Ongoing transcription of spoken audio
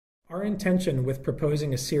Our intention with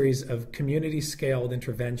proposing a series of community-scaled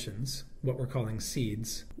interventions, what we're calling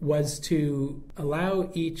seeds, was to allow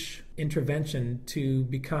each intervention to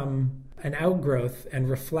become an outgrowth and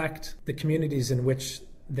reflect the communities in which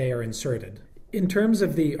they are inserted. In terms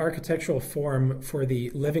of the architectural form for the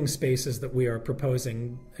living spaces that we are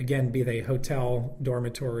proposing, again, be they hotel,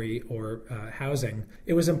 dormitory, or housing,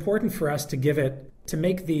 it was important for us to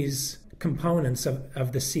make these components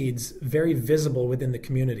of the seeds very visible within the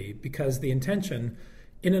community, because the intention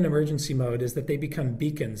in an emergency mode is that they become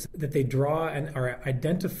beacons, that they draw and are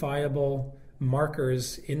identifiable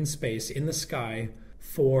markers in space, in the sky,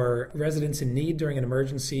 for residents in need during an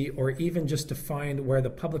emergency, or even just to find where the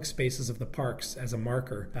public spaces of the parks as a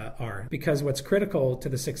marker are. Because what's critical to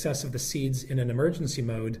the success of the seeds in an emergency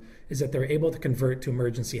mode is that they're able to convert to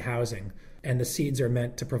emergency housing, and the seeds are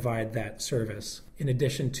meant to provide that service, in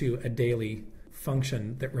addition to a daily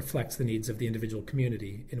function that reflects the needs of the individual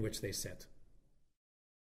community in which they sit.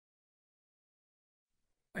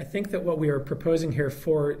 I think that what we are proposing here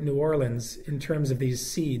for New Orleans in terms of these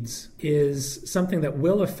seeds is something that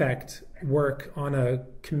will affect work on a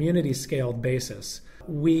community-scaled basis.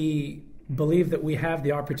 We believe that we have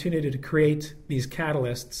the opportunity to create these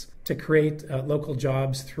catalysts, to create local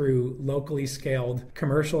jobs through locally scaled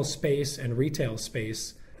commercial space and retail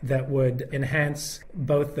space that would enhance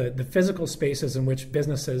both the physical spaces in which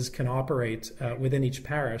businesses can operate within each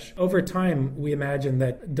parish. Over time, we imagine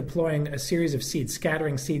that deploying a series of seeds,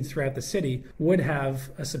 scattering seeds throughout the city, would have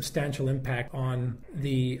a substantial impact on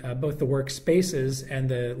both the workspaces and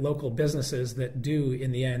the local businesses that do,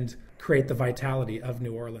 in the end, create the vitality of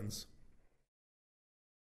New Orleans.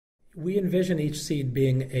 We envision each seed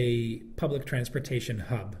being a public transportation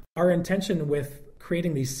hub. Our intention with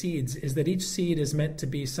creating these seeds is that each seed is meant to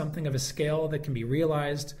be something of a scale that can be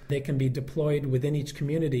realized, they can be deployed within each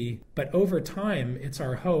community, but over time, it's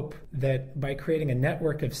our hope that by creating a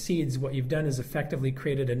network of seeds, what you've done is effectively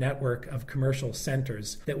created a network of commercial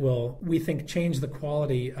centers that will, we think, change the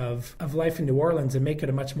quality of life in New Orleans and make it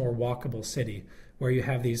a much more walkable city, where you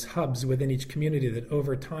have these hubs within each community that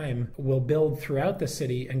over time will build throughout the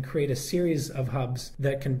city and create a series of hubs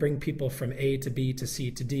that can bring people from A to B to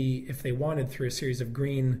C to D, if they wanted, through a series of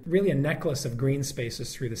really a necklace of green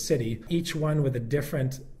spaces through the city, each one with a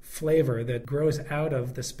different flavor that grows out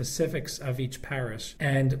of the specifics of each parish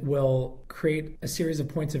and will create a series of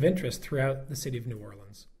points of interest throughout the city of New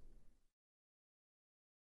Orleans.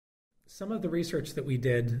 Some of the research that we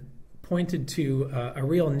did pointed to a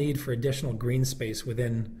real need for additional green space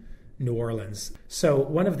within New Orleans. So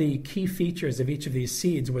one of the key features of each of these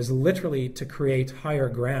seeds was literally to create higher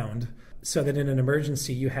ground so that in an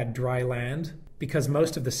emergency you had dry land, because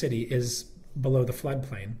most of the city is below the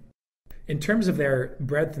floodplain. In terms of their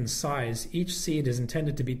breadth and size, each seed is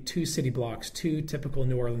intended to be 2 city blocks, 2 typical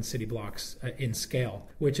New Orleans city blocks in scale,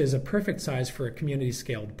 which is a perfect size for a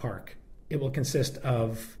community-scaled park. It will consist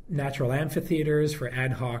of natural amphitheaters for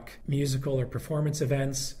ad hoc musical or performance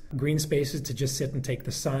events, green spaces to just sit and take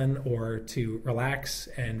the sun or to relax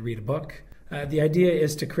and read a book. The idea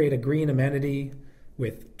is to create a green amenity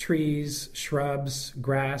with trees, shrubs,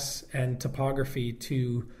 grass, and topography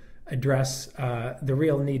to address the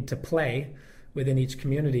real need to play within each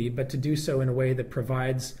community, but to do so in a way that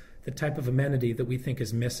provides the type of amenity that we think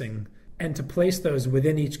is missing, and to place those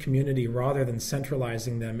within each community rather than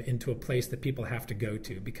centralizing them into a place that people have to go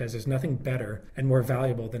to, because there's nothing better and more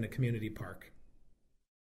valuable than a community park.